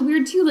I thought was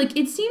weird too. Like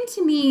it seemed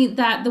to me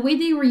that the way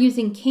they were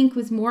using kink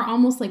was more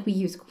almost like we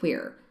use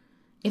queer,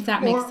 if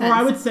that makes sense. Or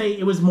I would say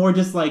it was more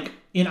just like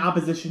in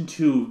opposition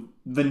to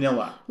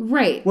vanilla.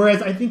 Right.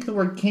 Whereas I think the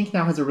word kink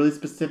now has a really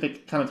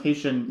specific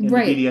connotation in the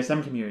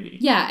BDSM community.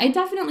 Yeah, it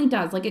definitely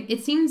does. Like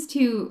it seems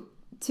to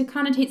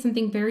connotate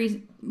something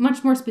very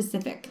much more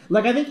specific.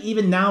 Like I think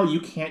even now you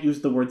can't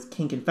use the words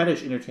kink and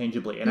fetish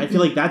interchangeably, and I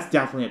feel like that's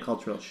definitely a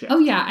cultural shift. Oh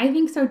yeah, I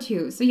think so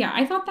too. So yeah,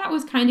 I thought that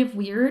was kind of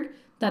weird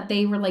that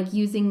they were like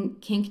using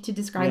kink to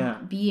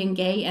describe being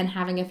gay and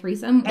having a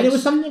threesome. And it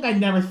was something I'd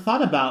never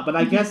thought about, but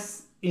I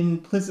guess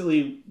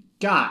implicitly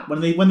got when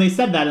they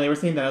said that and they were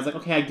saying that, I was like,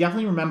 okay, I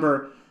definitely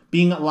remember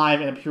being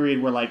alive in a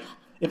period where like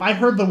if I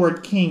heard the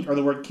word kink or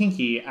the word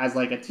kinky as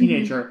like a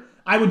teenager,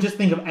 I would just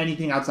think of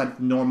anything outside of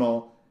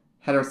normal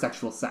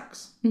heterosexual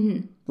sex.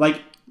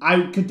 Like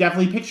I could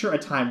definitely picture a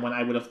time when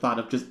I would have thought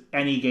of just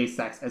any gay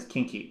sex as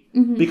kinky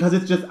because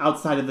it's just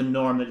outside of the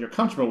norm that you're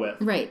comfortable with.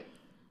 Right.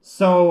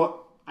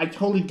 So I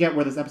totally get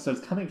where this episode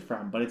is coming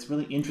from, but it's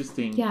really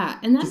interesting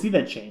to see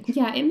that change.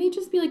 Yeah, it may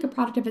just be like a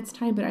product of its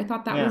time, but I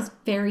thought that was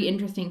very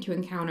interesting to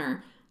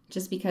encounter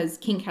just because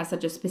kink has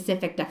such a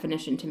specific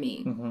definition to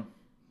me.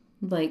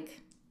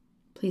 Like,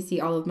 please see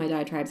all of my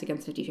diatribes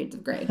against 50 Shades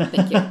of Grey.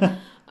 Thank you.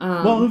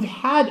 Well, we've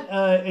had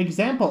an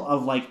example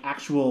of like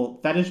actual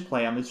fetish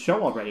play on this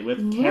show already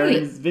with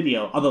Karen's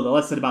video. Although the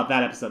less said about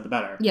that episode, the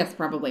better. Yes,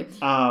 probably.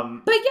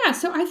 But yeah,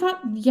 so I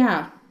thought,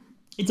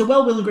 it's a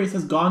well Will and Grace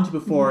has gone to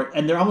before,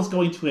 and they're almost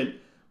going to it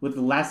with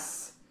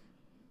less.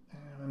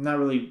 I'm not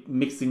really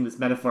mixing this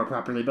metaphor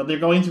properly, but they're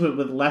going to it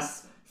with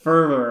less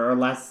fervor or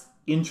less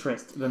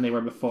interest than they were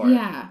before.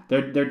 Yeah,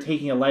 they're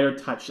taking a lighter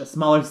touch, a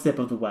smaller sip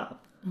of the well.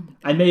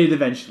 I made it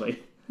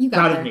eventually. You got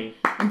proud there. of me.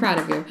 I'm proud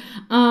of you.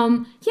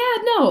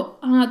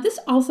 This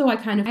also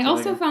I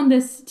also found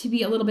this to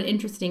be a little bit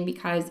interesting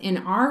because in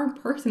our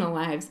personal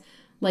lives,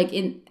 like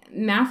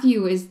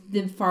Matthew is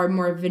the far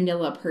more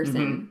vanilla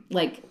person,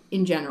 like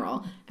in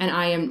general, and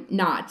I am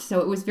not. So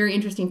it was very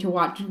interesting to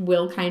watch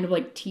Will kind of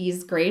like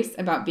tease Grace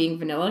about being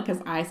vanilla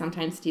because I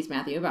sometimes tease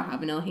Matthew about how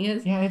vanilla he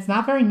is. Yeah, it's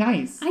not very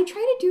nice. I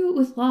try to do it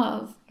with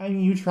love. I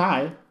mean, you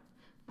try.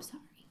 I'm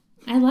sorry.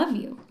 I love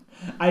you.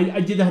 I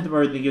did have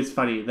to think it was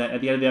funny that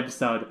at the end of the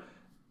episode,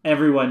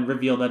 everyone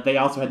revealed that they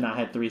also had not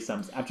had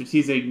threesomes after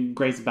teasing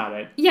Grace about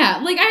it.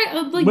 Yeah,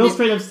 Will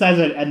straight up says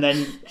it, and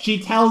then she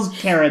tells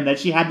Karen that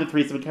she had the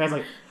threesome, and Karen's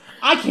like,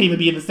 I can't even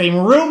be in the same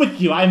room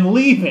with you. I'm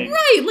leaving.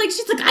 Right, like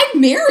she's like,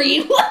 I'm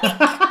married. Like,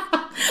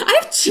 I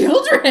have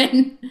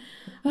children.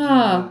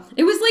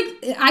 It was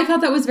like, I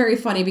thought that was very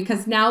funny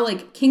because now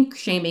like kink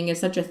shaming is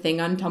such a thing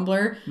on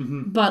Tumblr,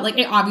 but like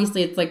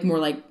obviously it's like more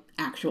like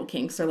actual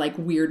kinks or like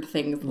weird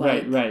things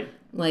like right.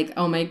 Like,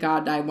 oh my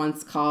god, I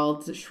once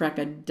called Shrek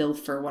a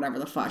dilf or whatever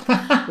the fuck.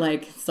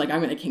 Like, it's like, I'm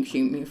gonna kink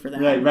shame you for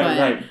that.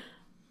 Right.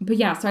 But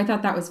yeah, so I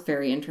thought that was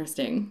very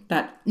interesting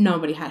that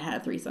nobody had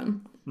a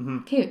threesome.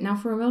 Okay, now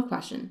for a real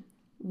question.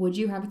 Would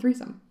you have a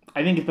threesome?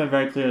 I think it's been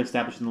very clearly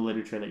established in the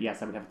literature that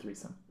yes, I would have a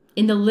threesome.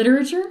 In the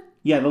literature?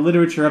 Yeah, the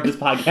literature of this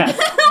podcast.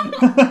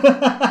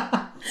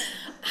 I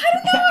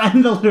don't know.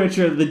 And the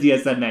literature of the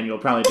DSM manual,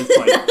 probably at this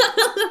point.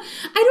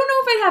 I don't know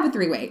if I'd have a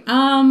three-way.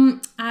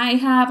 I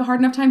have a hard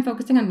enough time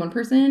focusing on one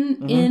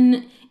person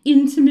in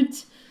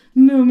intimate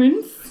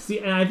moments. See,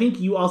 and I think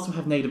you also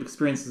have negative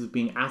experiences of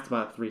being asked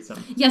about a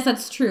threesome. Yes,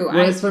 that's true.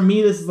 Whereas for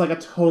me, this is like a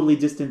totally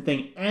distant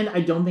thing, and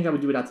I don't think I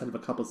would do it outside of a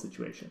couple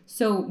situation.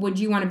 So, would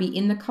you want to be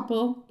in the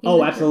couple?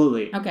 Oh,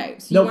 absolutely. Okay.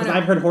 So no, because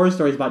I've heard horror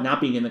stories about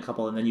not being in the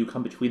couple, and then you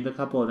come between the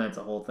couple, and then it's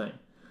a whole thing.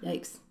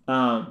 Yikes.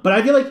 But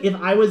I feel like if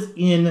I was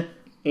in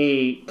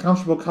a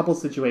comfortable couple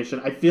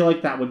situation, I feel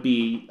like that would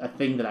be a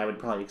thing that I would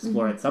probably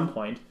explore at some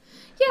point.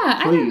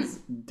 Yeah, please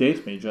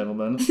date me,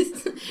 gentlemen.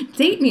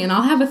 Date me, and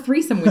I'll have a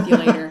threesome with you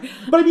later.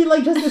 But I mean,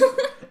 like, just this,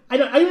 I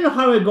don't know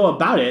how I would go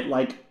about it.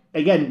 Like,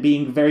 again,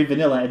 being very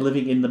vanilla and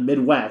living in the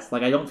Midwest,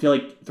 like, I don't feel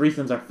like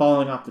threesomes are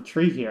falling off the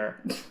tree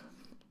here.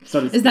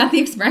 So to Is that the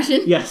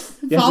expression? Yes.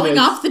 Yes, Falling it is.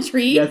 off the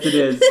tree? Yes, it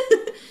is.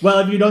 Well,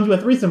 if you don't do a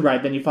threesome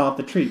right, then you fall off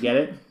the tree. Get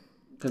it?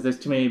 Because there's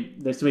too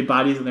many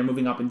bodies and they're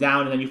moving up and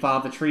down, and then you fall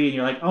off the tree, and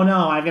you're like, oh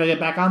no, I've got to get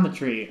back on the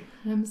tree.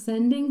 I'm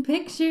sending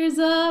pictures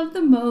of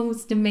the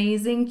most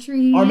amazing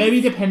trees. Or maybe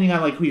depending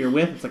on like who you're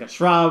with, it's like a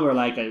shrub or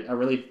like a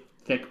really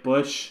thick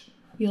bush.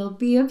 You'll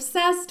be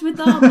obsessed with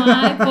all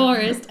my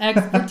forest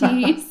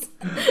expertise.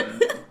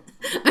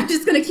 I'm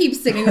just going to keep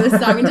singing this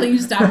song until you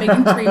stop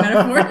making tree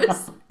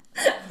metaphors.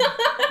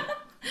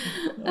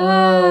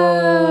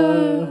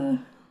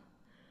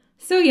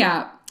 So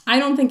yeah, I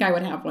don't think I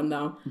would have one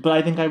though. But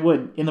I think I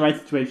would in the right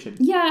situation.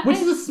 Yeah. Which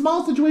is a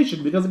small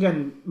situation because,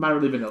 again,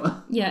 moderately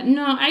vanilla. Yeah,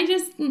 no, I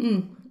just...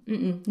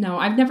 No,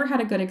 I've never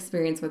had a good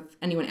experience with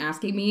anyone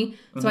asking me,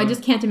 so I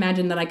just can't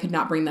imagine that I could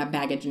not bring that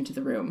baggage into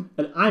the room.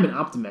 And I'm an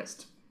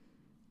optimist.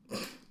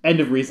 End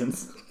of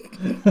reasons.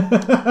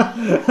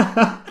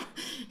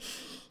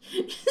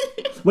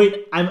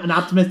 Wait, I'm an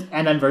optimist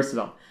and I'm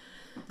versatile.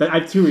 But I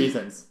have 2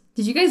 reasons.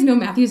 Did you guys know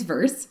Matthew's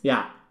verse?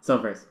 Yeah, so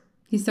verse.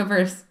 He's so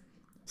verse.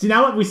 See,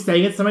 now that we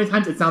say it so many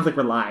times, it sounds like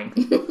we're lying.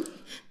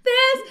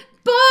 This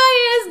boy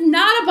is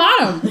not a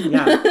bottom.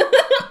 Yeah.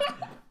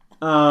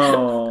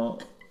 Oh,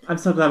 I'm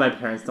so glad my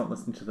parents don't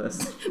listen to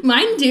this.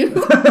 Mine do.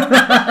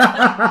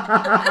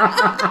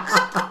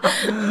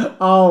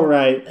 All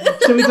right.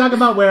 Should we talk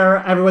about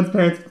where everyone's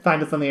parents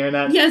find us on the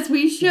internet? Yes,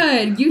 we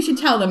should. You should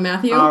tell them,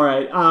 Matthew. All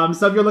right.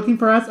 So if you're looking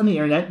for us on the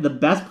internet, the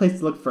best place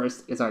to look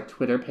first is our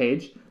Twitter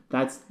page.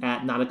 That's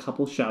at Not a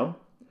Couple Show.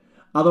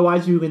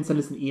 Otherwise, you can send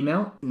us an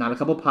email,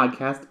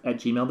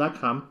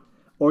 notacouplepodcast@gmail.com,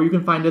 or you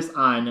can find us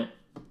on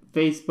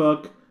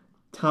Facebook,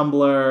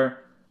 Tumblr,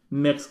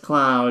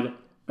 Mixcloud.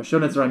 Our show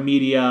notes are on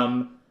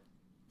Medium,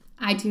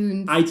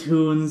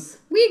 iTunes.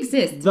 We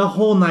exist. The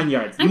whole 9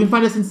 yards. You can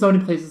find us in so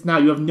many places now.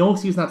 You have no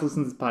excuse not to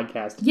listen to this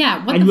podcast.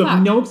 Yeah, what and the you fuck?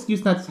 have no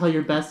excuse not to tell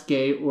your best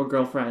gay or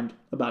girlfriend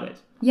about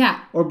it. Yeah.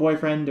 Or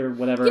boyfriend or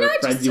whatever You know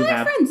what? friends Just you tell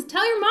have. your friends.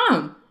 Tell your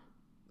mom.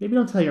 Maybe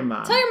don't tell your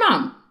mom. Tell your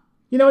mom.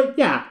 You know what?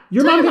 Yeah.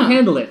 Your Tell mom your can mom.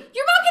 handle it.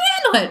 Your mom can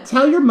handle it.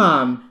 Tell your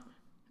mom,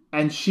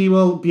 and she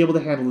will be able to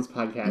handle this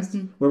podcast.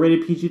 Mm-hmm. We're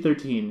rated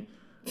PG-13.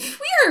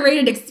 We are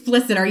rated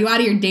explicit. Are you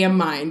out of your damn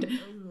mind?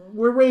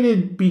 We're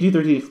rated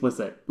PG-13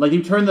 explicit. Like,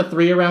 you turn the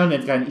 3 around and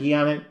it's got an E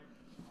on it.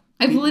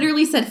 I've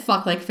literally said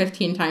fuck like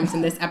 15 times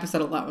in this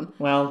episode alone.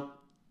 Well,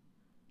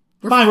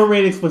 fine, we're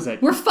rated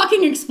explicit. We're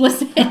fucking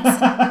explicit.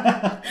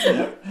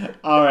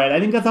 All right, I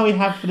think that's all we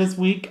have for this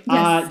week.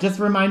 Yes. Just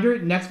a reminder,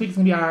 next week's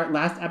going to be our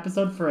last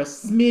episode for a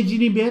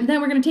smidgeny bit.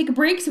 Then we're going to take a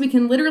break so we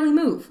can literally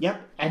move.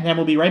 Yep, and then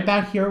we'll be right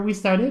back here where we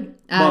started.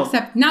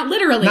 Except not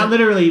literally. Not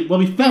literally. We'll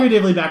be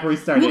figuratively back where we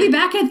started. We'll be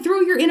back and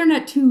through your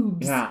internet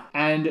tubes. Yeah,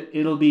 and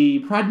it'll be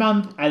Pride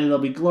Month, and it'll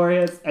be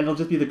glorious, and it'll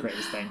just be the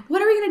greatest thing.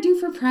 What are we going to do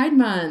for Pride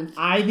Month?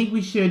 I think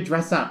we should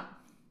dress up.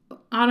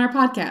 On our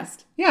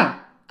podcast. Yeah.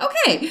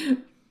 Okay.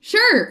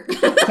 Sure.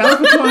 Tell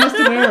us what you want us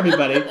to wear,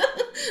 everybody.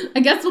 I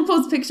guess we'll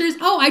post pictures.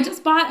 Oh, I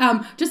just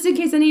bought, just in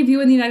case any of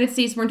you in the United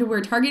States weren't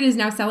aware, Target is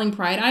now selling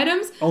Pride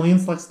items. Only in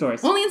select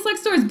stores. Only in select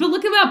stores, but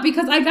look them up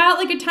because I got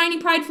like a tiny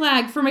Pride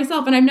flag for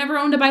myself and I've never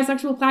owned a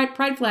bisexual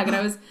Pride flag and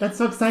I was... That's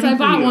so exciting So I for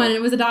bought you. one and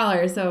it was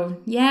 $1, so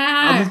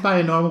yeah. I'll just buy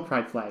a normal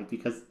Pride flag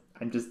because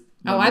I'm just...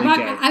 Oh, I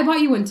bought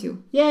you one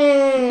too.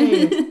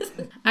 Yay!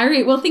 All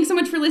right, well, thanks so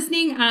much for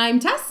listening. I'm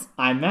Tess.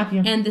 I'm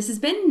Matthew. And this has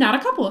been Not a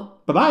Couple.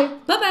 Bye-bye.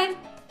 Bye-bye.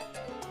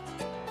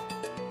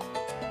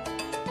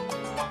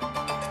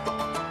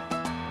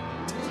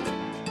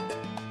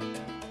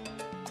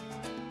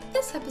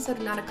 This episode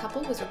of Not a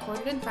Couple was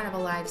recorded in front of a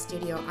live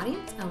studio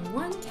audience and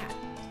one cat.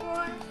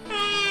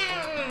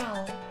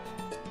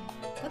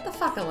 What the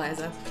fuck,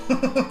 Eliza?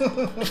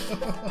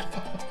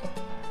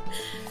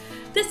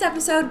 This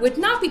episode would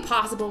not be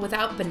possible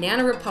without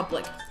Banana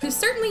Republic, who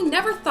certainly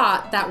never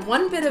thought that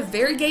one bit of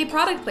very gay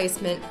product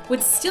placement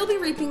would still be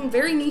reaping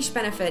very niche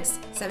benefits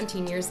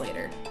 17 years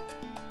later.